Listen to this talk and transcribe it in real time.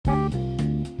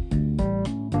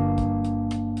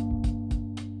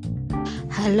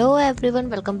Hello everyone,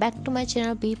 welcome back to my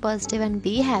channel Be Positive and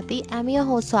Be Happy. I'm your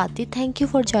host Swati. Thank you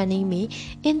for joining me.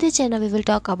 In this channel we will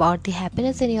talk about the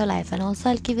happiness in your life, and also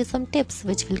I'll give you some tips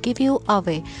which will give you a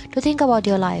way to think about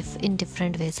your life in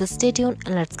different ways. So stay tuned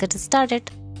and let's get started.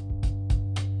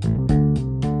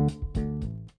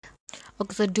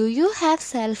 Okay, so do you have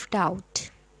self-doubt?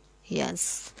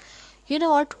 Yes. You know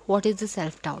what? What is the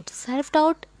self doubt? Self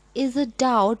doubt is a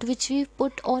doubt which we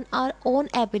put on our own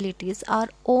abilities, our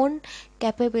own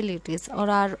capabilities, or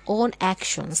our own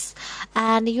actions.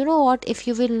 And you know what? If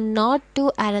you will not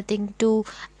do anything to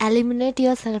eliminate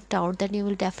your self doubt, then you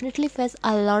will definitely face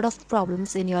a lot of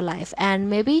problems in your life. And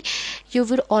maybe you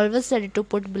will always ready to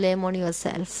put blame on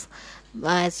yourself.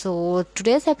 So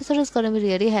today's episode is going to be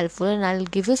really helpful, and I'll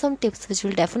give you some tips which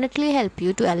will definitely help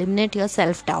you to eliminate your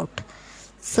self doubt.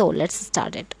 So let's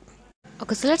start it.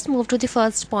 Okay, so let's move to the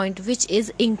first point, which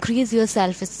is increase your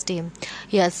self-esteem.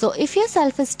 Yeah, so if your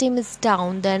self-esteem is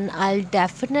down, then I'll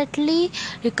definitely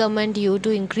recommend you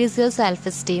to increase your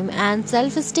self-esteem. And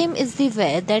self-esteem is the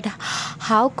way that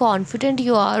how confident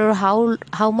you are, or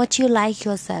how much you like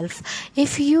yourself.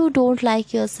 If you don't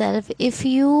like yourself,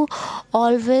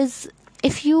 always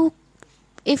if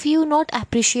you not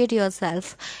appreciate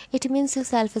yourself, it means your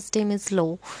self-esteem is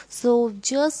low. So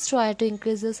just try to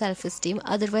increase your self-esteem,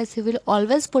 otherwise you will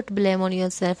always put blame on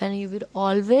yourself, and you will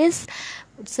always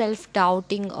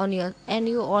self-doubting on your and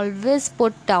you always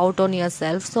put doubt on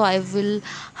yourself. So I will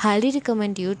highly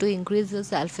recommend you to increase your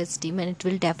self-esteem, and it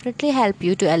will definitely help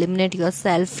you to eliminate your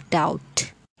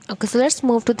self-doubt. Okay, so let's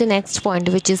move to the next point,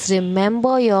 which is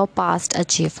remember your past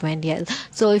achievement. Yes.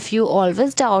 So if you are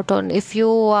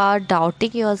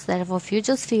doubting yourself, or if you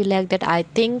just feel like that I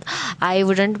think I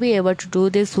wouldn't be able to do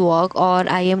this work, or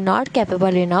I am not capable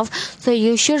enough, so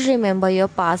you should remember your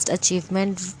past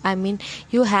achievement. I mean,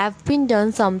 you have been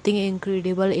done something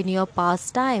incredible in your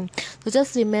past time. So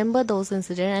just remember those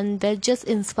incidents, and then just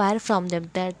inspire from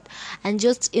them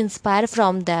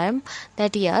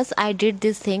that yes, I did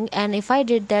this thing, and if I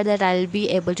did that I'll be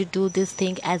able to do this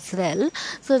thing as well.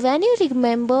 So when you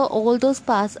remember all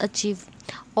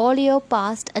your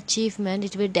past achievement,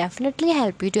 it will definitely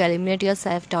help you to eliminate your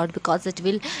self doubt, because it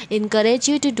will encourage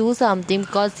you to do something,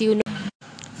 because you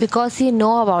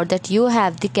know about that you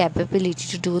have the capability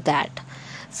to do that.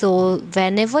 So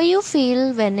whenever you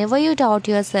doubt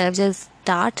yourself, just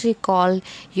start recall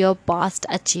your past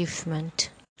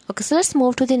achievement. Okay, so let's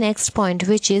move to the next point,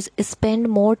 which is spend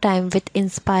more time with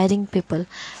inspiring people.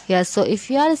 Yeah, so if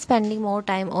you are spending more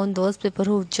time on those people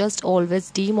who just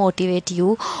always demotivate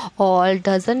you, or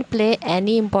doesn't play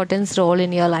any importance role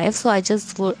in your life, so I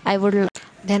would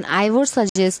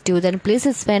suggest you, then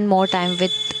please spend more time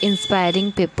with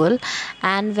inspiring people.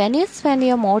 And when you spend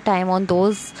your more time on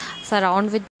those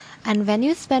surround with and when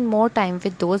you spend more time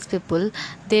with those people,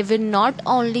 they will not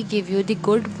only give you the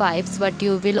good vibes, but they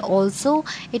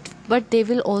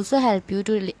will also help you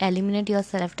to eliminate your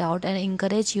self doubt and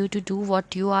encourage you to do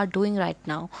what you are doing right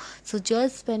now. So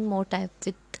just spend more time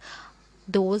with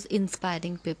those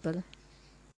inspiring people.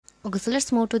 Okay, so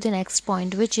let's move to the next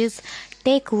point, which is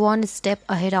take one step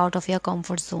ahead out of your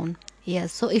comfort zone.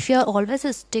 Yes, so if you are always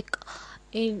stick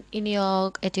in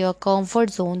your at your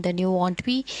comfort zone, then you won't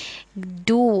be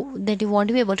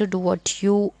able to do what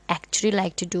you actually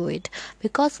like to do it,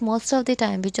 because most of the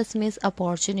time we just miss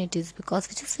opportunities because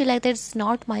we just feel like that it's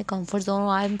not my comfort zone, or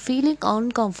I'm feeling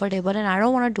uncomfortable and I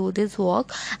don't want to do this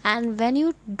work. And when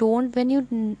you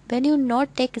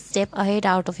not take a step ahead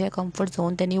out of your comfort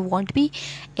zone, then you won't be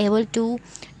able to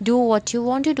do what you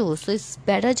want to do. So it's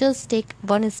better just take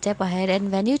one step ahead,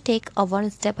 and when you take a one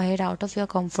step ahead out of your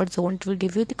comfort zone, it will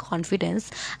give you the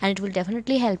confidence, and it will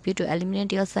definitely help you to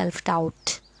eliminate your self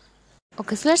doubt.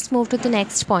 Okay, so let's move to the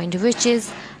next point, which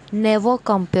is never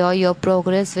compare your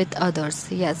progress with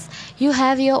others. Yes, you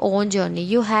have your own journey,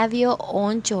 you have your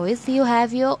own choice, you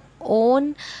have your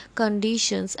own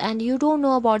conditions, and you don't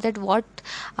know about that what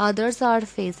others are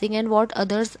facing and what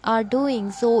others are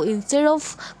doing. So instead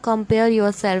of compare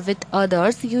yourself with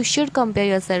others, you should compare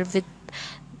yourself,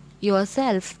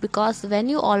 because when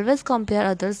you always compare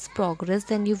others progress,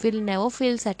 then you will never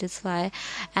feel satisfied,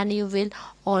 and you will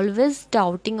always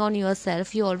doubting on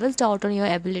yourself, you always doubt on your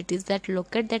abilities, that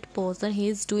look at that person, he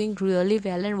is doing really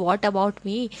well, and what about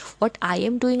me, what I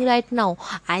am doing right now,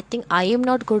 I think I am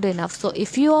not good enough. So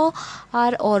if you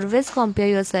are always compare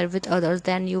yourself with others,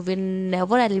 then you will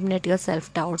never eliminate your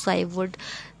self doubt. So I would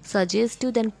suggest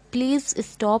you, then please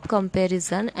stop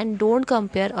comparison and don't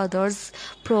compare others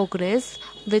progress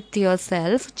with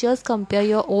yourself. Just compare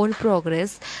your own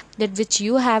progress, that which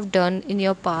you have done in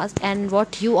your past and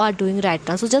what you are doing right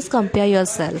now. So just compare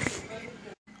yourself.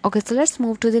 Okay, so let's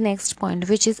move to the next point,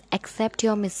 which is accept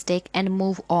your mistake and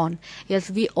move on.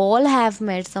 Yes, we all have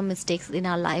made some mistakes in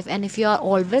our life, and if you are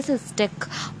always stuck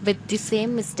with the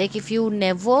same mistake, if you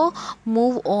never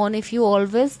move on, if you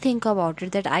always think about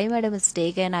it that I made a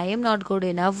mistake and I am not good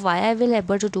enough, why I will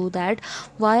able to do that,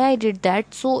 why I did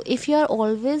that. So if you are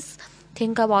always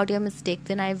think about your mistake,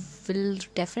 then I will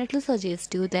definitely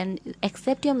suggest you, then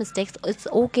accept your mistakes. It's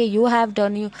okay, you have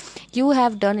done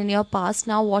in your past.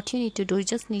 Now what you need to do, you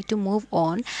just need to move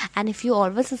on. And if you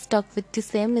always stuck with the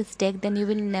same mistake, then you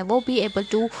will never be able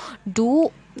to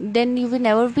do then you will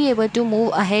never be able to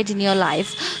move ahead in your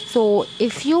life. So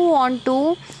if you want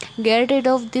to get rid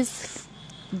of this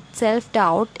self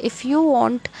doubt, if you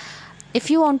want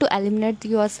to eliminate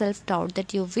your self doubt,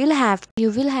 that you will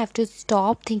have to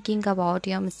stop thinking about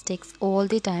your mistakes all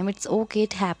the time. It's okay,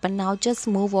 it happened, now just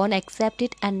move on, accept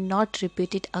it and not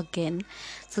repeat it again.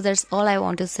 So that's all I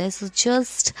want to say. So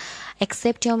just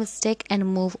accept your mistake and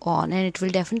move on, and it will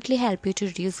definitely help you to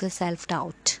reduce your self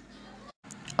doubt.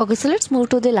 Okay, so let's move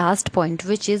to the last point,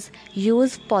 which is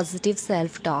use positive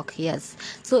self talk. Yes,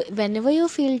 so whenever you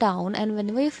feel down and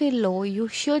whenever you feel low, you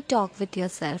should talk with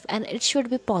yourself, and it should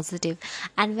be positive.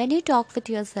 And when you talk with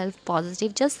yourself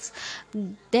positive, just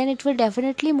then it will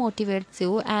definitely motivate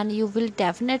you, and it will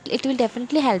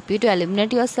definitely help you to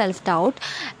eliminate your self doubt.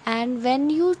 And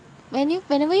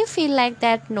whenever you feel like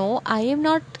that, no, I am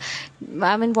not,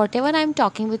 I mean, whatever I'm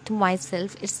talking with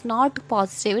myself, it's not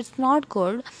positive, it's not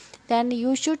good, then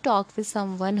you should talk with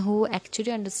someone who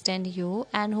actually understand you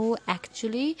and who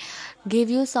actually give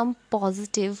you some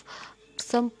positive,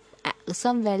 some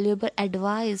some valuable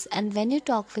advice. And when you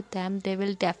talk with them, they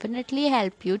will definitely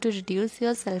help you to reduce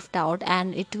your self doubt,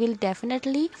 and it will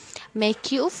definitely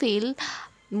make you feel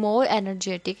more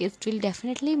energetic. It will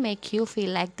definitely make you feel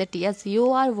like that, yes,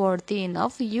 you are worthy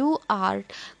enough, you are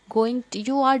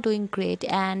doing great,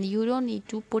 and you don't need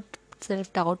to put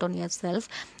self doubt on yourself,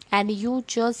 and you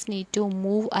just need to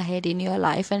move ahead in your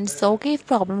life. And it's okay if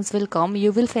problems will come,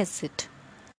 you will face it.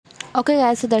 Okay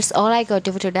guys, so that's all I got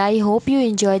for today. I hope you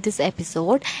enjoyed this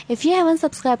episode. If you haven't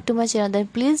subscribed to my channel, then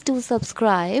please do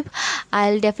subscribe.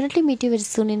 I'll definitely meet you very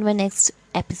soon in my next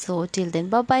episode. Till then,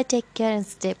 bye bye, take care and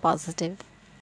stay positive.